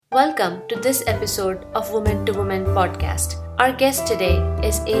Welcome to this episode of Woman to Woman podcast. Our guest today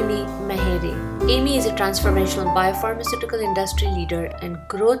is Amy Mahery. Amy is a transformational biopharmaceutical industry leader and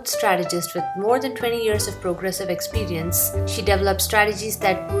growth strategist with more than 20 years of progressive experience. She develops strategies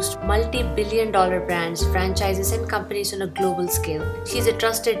that boost multi-billion-dollar brands, franchises, and companies on a global scale. She is a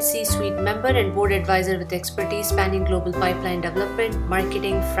trusted C-suite member and board advisor with expertise spanning global pipeline development,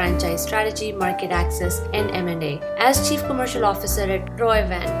 marketing, franchise strategy, market access, and M&A. As Chief Commercial Officer at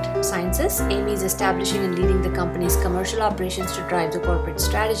Roivant Sciences, Amy is establishing and leading the company's commercial operations to drive the corporate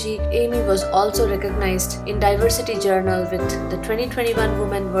strategy. Amy was also recognized in Diversity Journal with the 2021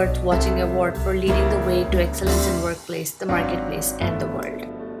 Woman Worth Watching Award for leading the way to excellence in workplace, the marketplace, and the world.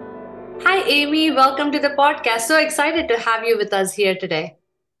 Hi, Amy. Welcome to the podcast. So excited to have you with us here today.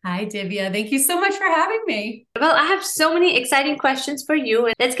 Hi, Divya. Thank you so much for having me. Well, I have so many exciting questions for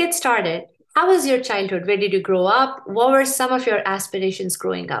you. Let's get started. How was your childhood? Where did you grow up? What were some of your aspirations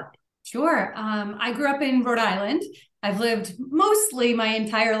growing up? Sure. I grew up in Rhode Island. I've lived mostly my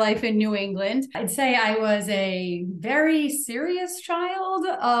entire life in New England. I'd say I was a very serious child,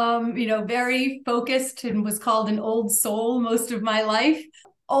 very focused and was called an old soul most of my life.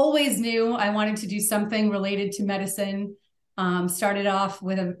 Always knew I wanted to do something related to medicine. Started off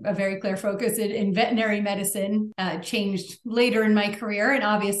with a very clear focus in veterinary medicine, changed later in my career and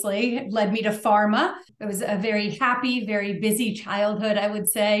obviously led me to pharma. It was a very happy, very busy childhood, I would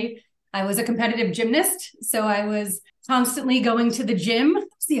say. I was a competitive gymnast, so I was constantly going to the gym.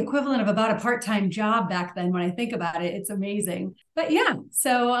 It's the equivalent of about a part-time job back then when I think about it. It's amazing. But yeah,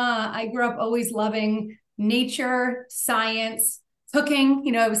 so I grew up always loving nature, science,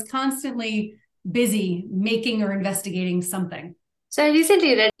 cooking. I was constantly busy making or investigating something. So I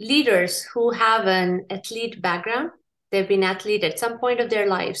recently read leaders who have an athlete background, they've been athlete at some point of their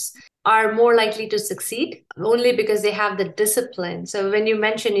lives, are more likely to succeed only because they have the discipline. So when you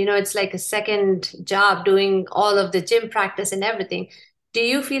mention, it's like a second job doing all of the gym practice and everything. Do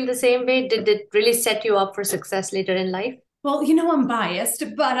you feel the same way? Did it really set you up for success later in life? Well, I'm biased,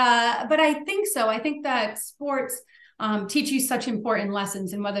 but I think so. I think that sports teach you such important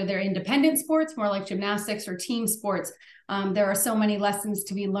lessons, and whether they're independent sports, more like gymnastics, or team sports, there are so many lessons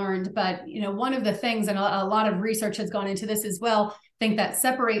to be learned. But, one of the things, and a lot of research has gone into this as well, I think that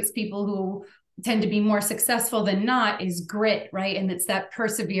separates people who tend to be more successful than not is grit, right? And it's that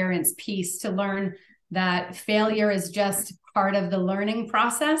perseverance piece to learn that failure is just part of the learning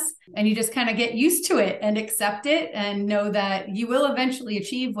process. And you just kind of get used to it and accept it and know that you will eventually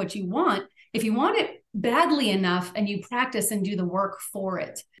achieve what you want if you want it badly enough and you practice and do the work for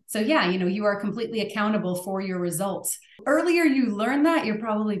it. So yeah, you are completely accountable for your results. Earlier you learn that, you're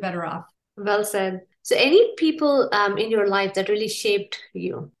probably better off. Well said. So any people in your life that really shaped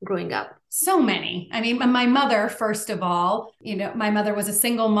you growing up? So many. I mean, my mother, first of all, my mother was a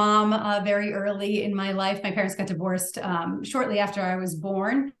single mom very early in my life. My parents got divorced shortly after I was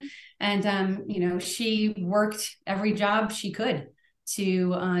born. And, she worked every job she could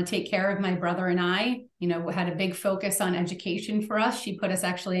to take care of my brother and I, had a big focus on education for us. She put us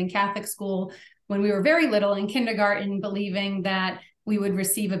actually in Catholic school when we were very little in kindergarten, believing that we would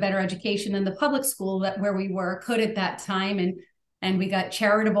receive a better education than the public school where we were could at that time. And we got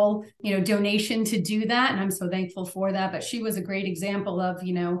charitable, donation to do that. And I'm so thankful for that. But she was a great example of,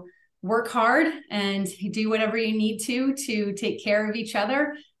 work hard and do whatever you need to take care of each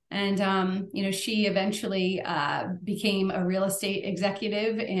other. And, she eventually became a real estate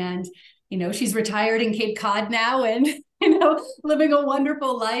executive, and, she's retired in Cape Cod now and, living a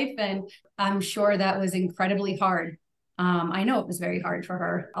wonderful life. And I'm sure that was incredibly hard. I know it was very hard for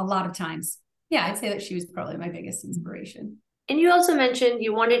her a lot of times. Yeah, I'd say that she was probably my biggest inspiration. And you also mentioned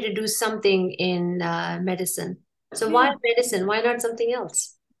you wanted to do something in medicine. So why medicine? Why not something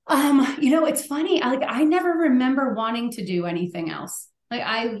else? It's funny. I never remember wanting to do anything else.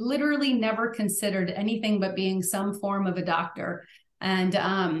 I literally never considered anything but being some form of a doctor. And,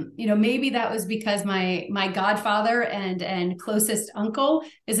 maybe that was because my godfather and closest uncle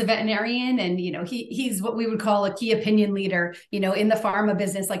is a veterinarian. And, he's what we would call a key opinion leader, in the pharma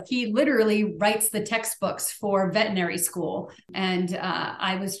business. Like, he literally writes the textbooks for veterinary school. And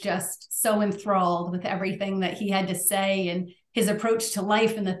I was just so enthralled with everything that he had to say and his approach to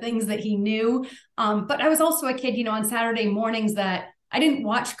life and the things that he knew. But I was also a kid, on Saturday mornings that I didn't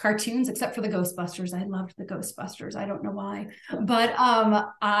watch cartoons except for the Ghostbusters. I loved the Ghostbusters. I don't know why, but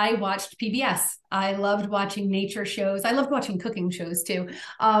I watched PBS. I loved watching nature shows. I loved watching cooking shows too.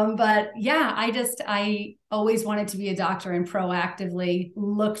 But yeah, I always wanted to be a doctor and proactively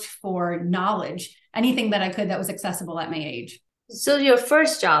looked for knowledge, anything that I could that was accessible at my age. So your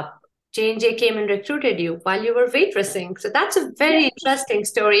first job, J&J came and recruited you while you were waitressing. So that's a very interesting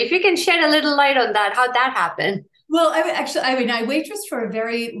story. If you can shed a little light on that, how that happened. Well, I waitressed for a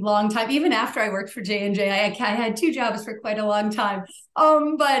very long time. Even after I worked for J&J, I had two jobs for quite a long time.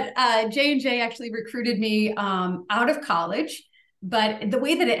 But J&J actually recruited me out of college. But the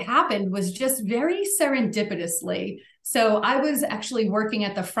way that it happened was just very serendipitously. So I was actually working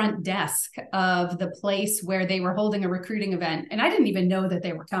at the front desk of the place where they were holding a recruiting event. And I didn't even know that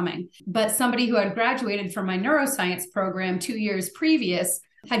they were coming. But somebody who had graduated from my neuroscience program 2 years previous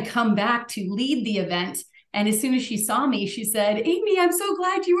had come back to lead the event. And as soon as she saw me, she said, "Amy, I'm so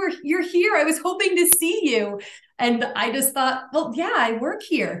glad you're here. I was hoping to see you." And I just thought, well, yeah, I work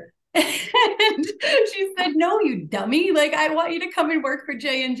here. And she said, "No, you dummy. Like, I want you to come and work for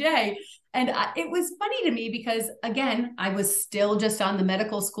J&J." And it was funny to me because, again, I was still just on the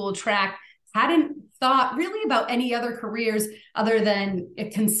medical school track, hadn't thought really about any other careers other than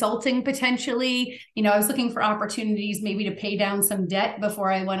consulting potentially. I was looking for opportunities maybe to pay down some debt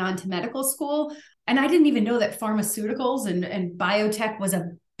before I went on to medical school. And I didn't even know that pharmaceuticals and biotech was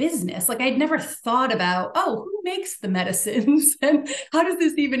a business. Like, I'd never thought about, who makes the medicines and how does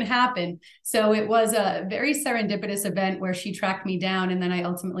this even happen? So it was a very serendipitous event where she tracked me down. And then I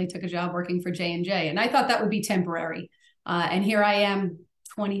ultimately took a job working for J&J. And I thought that would be temporary. And here I am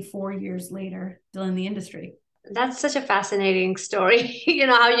 24 years later, still in the industry. That's such a fascinating story,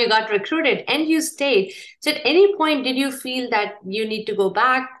 how you got recruited and you stayed. So at any point, did you feel that you need to go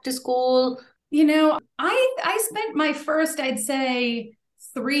back to school? I spent my first, I'd say,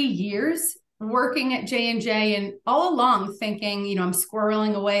 3 years working at J&J, and all along thinking, I'm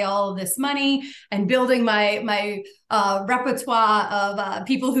squirreling away all of this money and building my repertoire of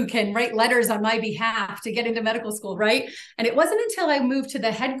people who can write letters on my behalf to get into medical school, right? And it wasn't until I moved to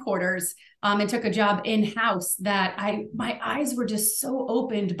the headquarters and took a job in-house that my eyes were just so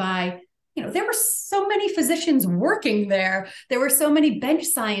opened by, there were so many physicians working there. There were so many bench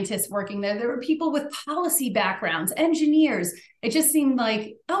scientists working there. There were people with policy backgrounds, engineers. It just seemed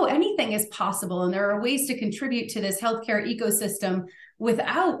like, anything is possible. And there are ways to contribute to this healthcare ecosystem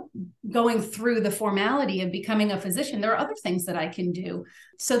without going through the formality of becoming a physician. There are other things that I can do.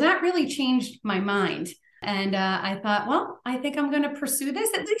 So that really changed my mind. And I thought, I think I'm going to pursue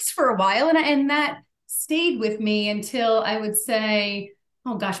this at least for a while. And that stayed with me until I would say,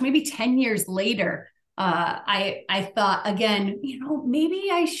 maybe 10 years later, I thought again, maybe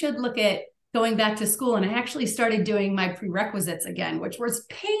I should look at going back to school. And I actually started doing my prerequisites again, which was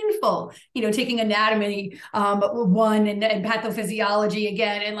painful, taking anatomy 1 and pathophysiology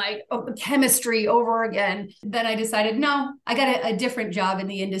again, and chemistry over again. Then I decided, no, I got a different job in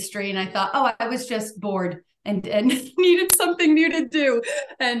the industry. And I thought, I was just bored and needed something new to do.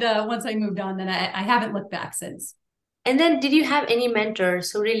 And once I moved on, then I haven't looked back since. And then did you have any mentors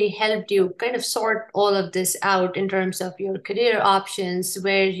who really helped you kind of sort all of this out in terms of your career options,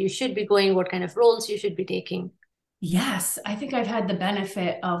 where you should be going, what kind of roles you should be taking? Yes, I think I've had the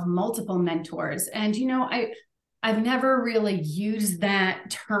benefit of multiple mentors. And, I've never really used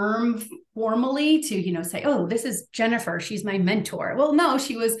that term formally to, say, this is Jennifer, she's my mentor. Well, no,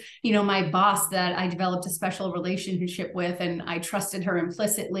 she was, my boss that I developed a special relationship with, and I trusted her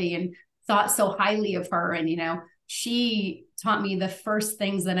implicitly and thought so highly of her. And, she taught me the first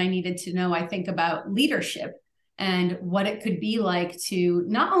things that I needed to know, I think, about leadership and what it could be like to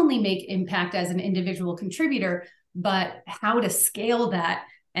not only make impact as an individual contributor, but how to scale that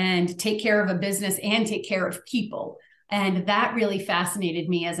and take care of a business and take care of people. And that really fascinated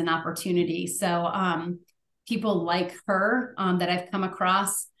me as an opportunity. So people like her that I've come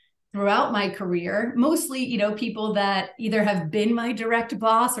across throughout my career, mostly, people that either have been my direct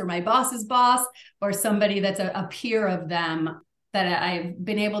boss or my boss's boss, or somebody that's a peer of them, that I've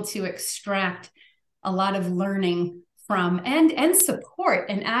been able to extract a lot of learning from and support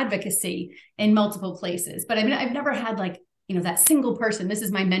and advocacy in multiple places. But I've never had that single person, this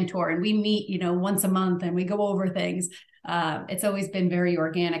is my mentor, and we meet, once a month and we go over things. It's always been very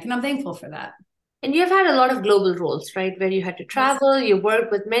organic, and I'm thankful for that. And you've had a lot of global roles, right? Where you had to travel, you work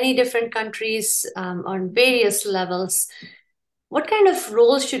with many different countries on various levels. What kind of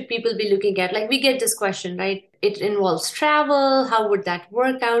roles should people be looking at? We get this question, right? It involves travel. How would that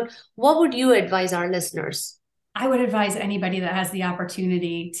work out? What would you advise our listeners? I would advise anybody that has the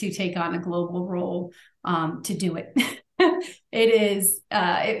opportunity to take on a global role to do it.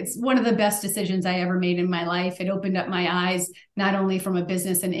 It's one of the best decisions I ever made in my life. It opened up my eyes, not only from a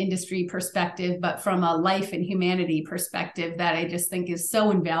business and industry perspective, but from a life and humanity perspective that I just think is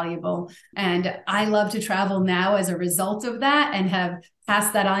so invaluable. And I love to travel now as a result of that, and have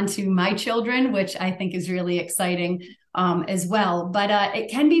passed that on to my children, which I think is really exciting. as well. But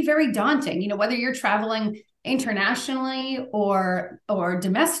it can be very daunting, whether you're traveling internationally or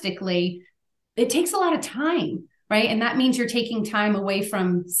domestically, it takes a lot of time, right? And that means you're taking time away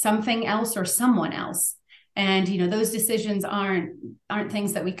from something else or someone else. And, those decisions aren't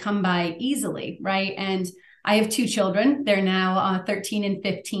things that we come by easily, right? And I have two children. They're now 13 and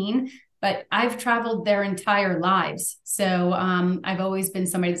 15, but I've traveled their entire lives. So I've always been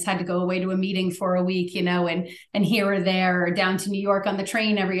somebody that's had to go away to a meeting for a week, and here or there, or down to New York on the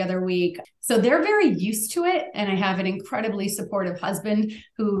train every other week. So they're very used to it. And I have an incredibly supportive husband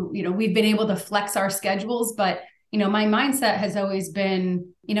who, we've been able to flex our schedules. But, my mindset has always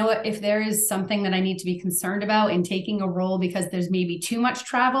been, what, if there is something that I need to be concerned about in taking a role because there's maybe too much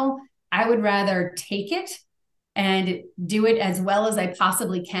travel, I would rather take it and do it as well as I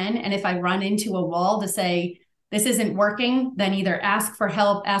possibly can. And if I run into a wall to say, this isn't working, then either ask for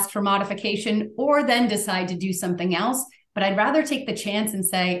help, ask for modification, or then decide to do something else. But I'd rather take the chance and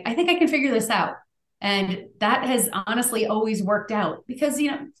say, I think I can figure this out. And that has honestly always worked out because,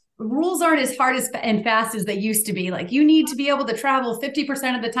 rules aren't as hard and fast as they used to be. Like, you need to be able to travel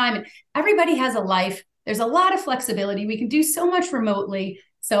 50% of the time. And everybody has a life. There's a lot of flexibility. We can do so much remotely.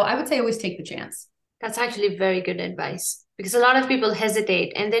 So I would say always take the chance. That's actually very good advice because a lot of people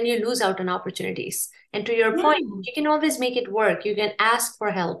hesitate and then you lose out on opportunities. And to your point, you can always make it work. You can ask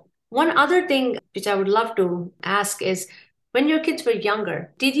for help. One other thing which I would love to ask is, when your kids were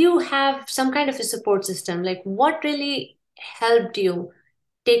younger, did you have some kind of a support system? Like, what really helped you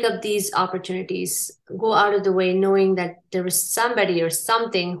take up these opportunities, go out of the way, knowing that there was somebody or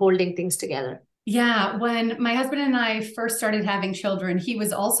something holding things together? Yeah, when my husband and I first started having children, he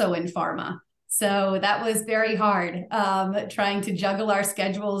was also in pharma. So that was very hard, trying to juggle our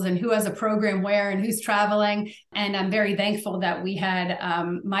schedules and who has a program where and who's traveling. And I'm very thankful that we had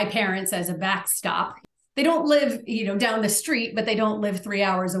my parents as a backstop. They don't live, down the street, but they don't live 3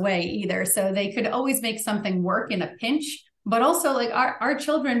 hours away either. So they could always make something work in a pinch. But also, like, our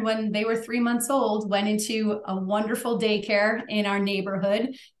children, when they were 3 months old, went into a wonderful daycare in our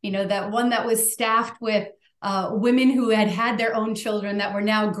neighborhood, that one that was staffed with women who had their own children that were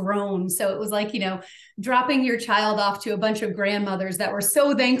now grown. So it was like, dropping your child off to a bunch of grandmothers that were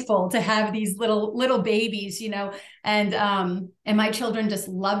so thankful to have these little babies, and my children just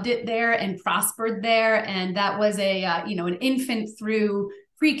loved it there and prospered there. And that was an infant through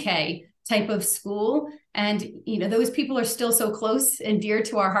pre-K type of school. And, those people are still so close and dear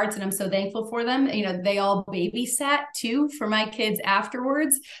to our hearts. And I'm so thankful for them. They all babysat too for my kids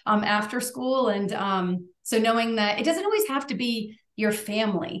afterwards, after school. And so knowing that it doesn't always have to be your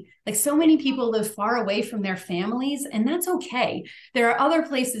family. Like, so many people live far away from their families, and that's okay. There are other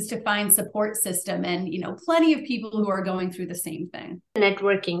places to find support system and, plenty of people who are going through the same thing.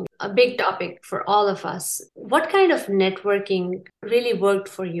 Networking, a big topic for all of us. What kind of networking really worked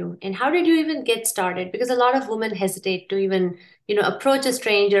for you? And how did you even get started? Because a lot of women hesitate to even, approach a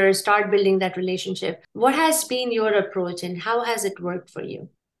stranger, start building that relationship. What has been your approach and how has it worked for you?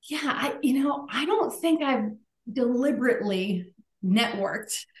 Yeah, I don't think I've deliberately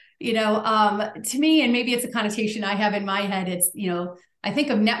networked, to me, and maybe it's a connotation I have in my head. It's, I think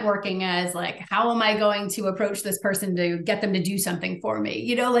of networking as like, how am I going to approach this person to get them to do something for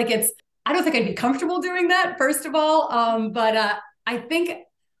me? I don't think I'd be comfortable doing that, first of all. But I think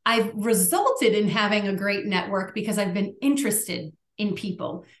I've resulted in having a great network because I've been interested in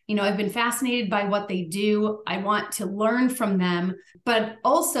people. I've been fascinated by what they do. I want to learn from them, but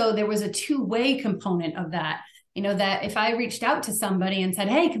also there was a two-way component of that. That if I reached out to somebody and said,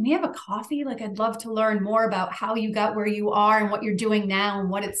 hey, can we have a coffee? Like, I'd love to learn more about how you got where you are and what you're doing now and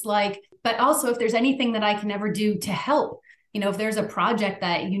what it's like. But also, if there's anything that I can ever do to help, if there's a project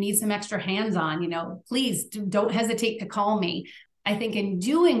that you need some extra hands on, please don't hesitate to call me. I think in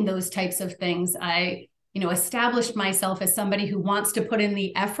doing those types of things, I established myself as somebody who wants to put in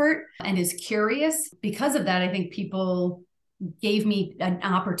the effort and is curious. Because of that, I think people gave me an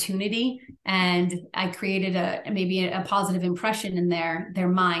opportunity and I created maybe a positive impression in their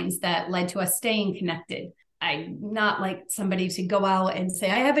minds that led to us staying connected. I'm not like somebody to go out and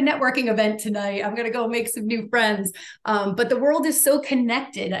say, I have a networking event tonight, I'm going to go make some new friends. But the world is so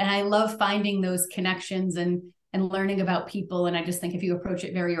connected and I love finding those connections and learning about people. And I just think if you approach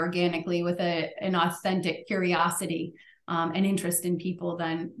it very organically with an authentic curiosity and interest in people,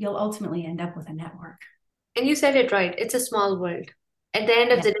 then you'll ultimately end up with a network. And you said it right. It's a small world. At the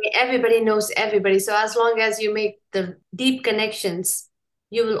end of the day, everybody knows everybody. So as long as you make the deep connections,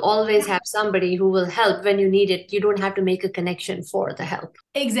 you will always have somebody who will help when you need it. You don't have to make a connection for the help.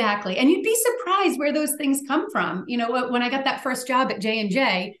 Exactly. And you'd be surprised where those things come from. When I got that first job at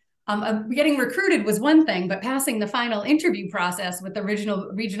J&J, Getting recruited was one thing, but passing the final interview process with the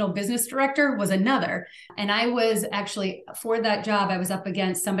regional business director was another. And I was actually, for that job, I was up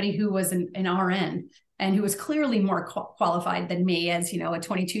against somebody who was an RN and who was clearly more qualified than me, as, you know, a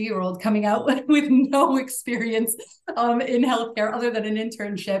 22-year-old coming out with no experience in healthcare other than an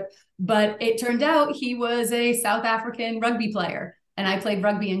internship. But it turned out he was a South African rugby player, and I played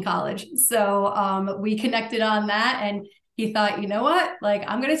rugby in college. So we connected on that, and he thought, you know what, like,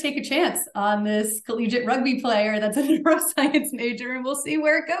 I'm going to take a chance on this collegiate rugby player that's a neuroscience major, and we'll see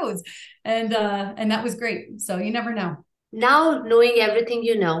where it goes. And that was great. So you never know. Now, knowing everything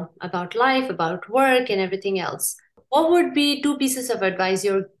you know about life, about work, and everything else, what would be 2 pieces of advice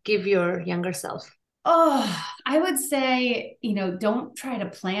you give your younger self? Oh, I would say, you know, don't try to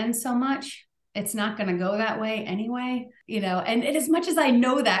plan so much. It's not going to go that way anyway, you know, and as much as I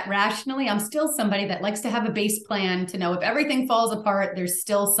know that rationally, I'm still somebody that likes to have a base plan to know if everything falls apart, there's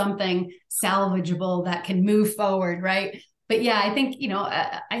still something salvageable that can move forward, right? But yeah, I think, you know,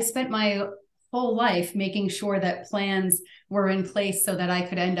 I spent my whole life making sure that plans were in place so that I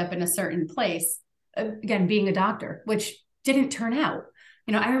could end up in a certain place. Again, being a doctor, which didn't turn out.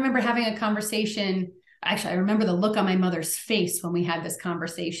 You know, I remember having a conversation. Actually, I remember the look on my mother's face when we had this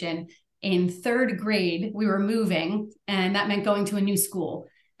conversation. In third grade, we were moving, and that meant going to a new school.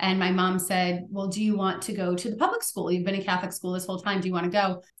 And my mom said, well, do you want to go to the public school? You've been in Catholic school this whole time. Do you want to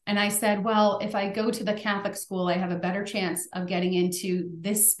go? And I said, well, if I go to the Catholic school, I have a better chance of getting into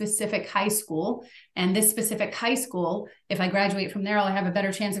this specific high school. And this specific high school, if I graduate from there, I'll have a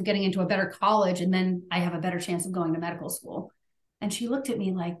better chance of getting into a better college. And then I have a better chance of going to medical school. And she looked at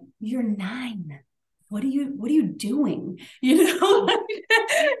me like, you're 9. What are you doing? You know?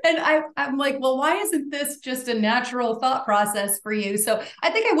 And I'm like, well, why isn't this just a natural thought process for you? So I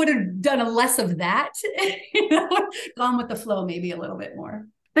think I would have done a less of that, you know, gone with the flow maybe a little bit more.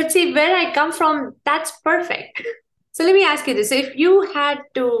 But see, where I come from, that's perfect. So let me ask you this. If you had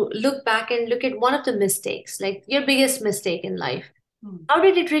to look back and look at one of the mistakes, like your biggest mistake in life, how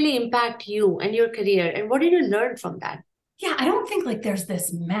did it really impact you and your career? And what did you learn from that? Yeah, I don't think like there's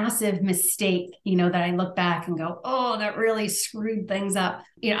this massive mistake, you know, that I look back and go, oh, that really screwed things up.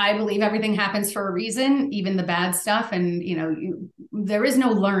 You know, I believe everything happens for a reason, even the bad stuff. And, you know, there is no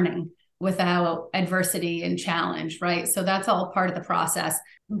learning without adversity and challenge, right? So that's all part of the process.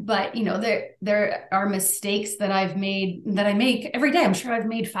 But, you know, there are mistakes that I've made that I make every day. I'm sure I've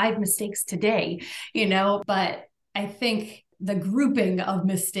made 5 mistakes today, you know, but I think the grouping of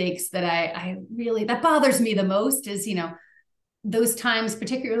mistakes that I really, that bothers me the most is, you know, those times,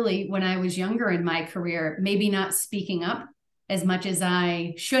 particularly when I was younger in my career, maybe not speaking up as much as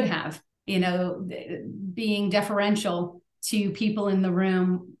I should have, you know, being deferential to people in the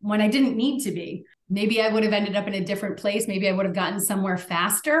room when I didn't need to be. Maybe I would have ended up in a different place. Maybe I would have gotten somewhere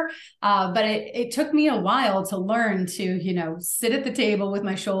faster. But it took me a while to learn to, you know, sit at the table with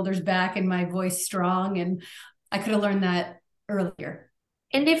my shoulders back and my voice strong. And I could have learned that earlier.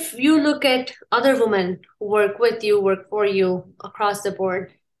 And if you look at other women who work with you, work for you across the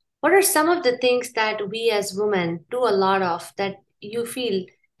board, what are some of the things that we as women do a lot of that you feel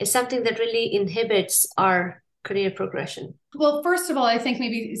is something that really inhibits our career progression? Well, first of all, I think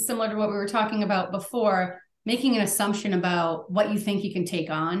maybe similar to what we were talking about before, making an assumption about what you think you can take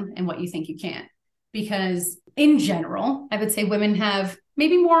on and what you think you can't. Because in general, I would say women have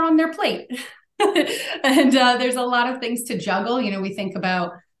maybe more on their plate. And there's a lot of things to juggle. You know, we think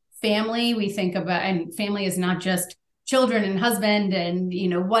about family, and family is not just children and husband and, you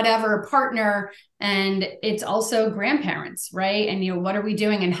know, whatever partner. And it's also grandparents, right? And, you know, what are we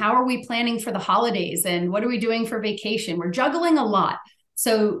doing and how are we planning for the holidays and what are we doing for vacation? We're juggling a lot.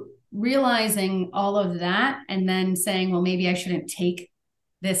 So realizing all of that and then saying, well, maybe I shouldn't take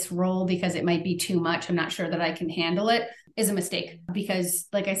this role because it might be too much. I'm not sure that I can handle it is a mistake because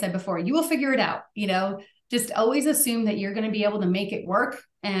like I said before, you will figure it out, you know, just always assume that you're going to be able to make it work.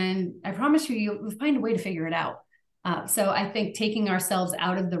 And I promise you, you'll find a way to figure it out. So I think taking ourselves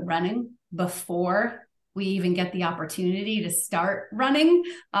out of the running before we even get the opportunity to start running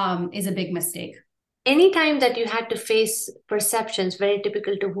is a big mistake. Anytime that you had to face perceptions very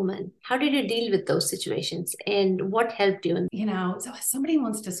typical to women, how did you deal with those situations and what helped you? You know, so somebody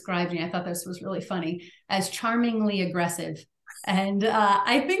once described me, I thought this was really funny, as charmingly aggressive. And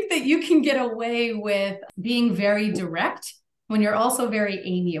I think that you can get away with being very direct when you're also very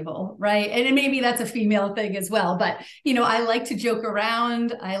amiable, right? And maybe that's a female thing as well. But, you know, I like to joke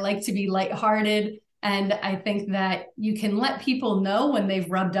around. I like to be lighthearted. And I think that you can let people know when they've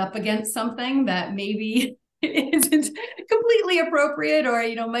rubbed up against something that maybe isn't completely appropriate, or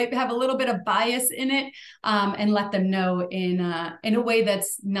might have a little bit of bias in it, and let them know in a way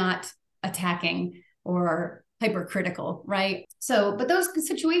that's not attacking or hypercritical, right? So, but those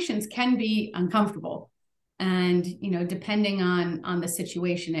situations can be uncomfortable. And, depending on the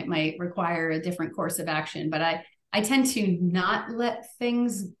situation, it might require a different course of action. But I tend to not let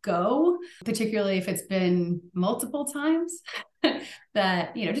things go, particularly if it's been multiple times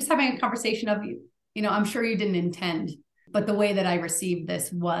that, just having a conversation of, I'm sure you didn't intend, but the way that I received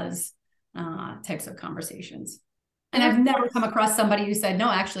this was types of conversations. And I've never come across somebody who said, no,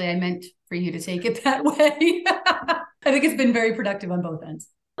 actually, I meant for you to take it that way. I think it's been very productive on both ends.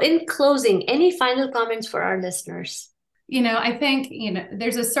 In closing, any final comments for our listeners? I think,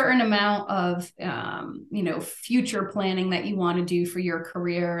 there's a certain amount of, future planning that you want to do for your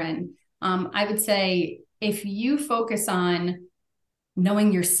career. And I would say if you focus on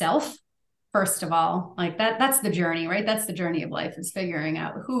knowing yourself, first of all, like that's the journey, right? That's the journey of life, is figuring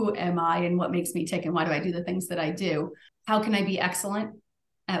out who am I and what makes me tick and why do I do the things that I do? How can I be excellent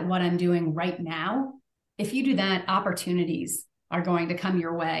at what I'm doing right now? If you do that, opportunities are going to come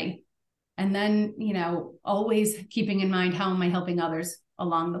your way. And then, always keeping in mind, how am I helping others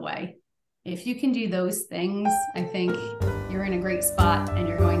along the way? If you can do those things, I think you're in a great spot and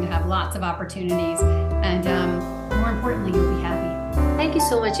you're going to have lots of opportunities. And more importantly, you'll be happy. Thank you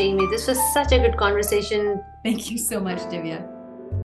so much, Amy. This was such a good conversation. Thank you so much, Divya.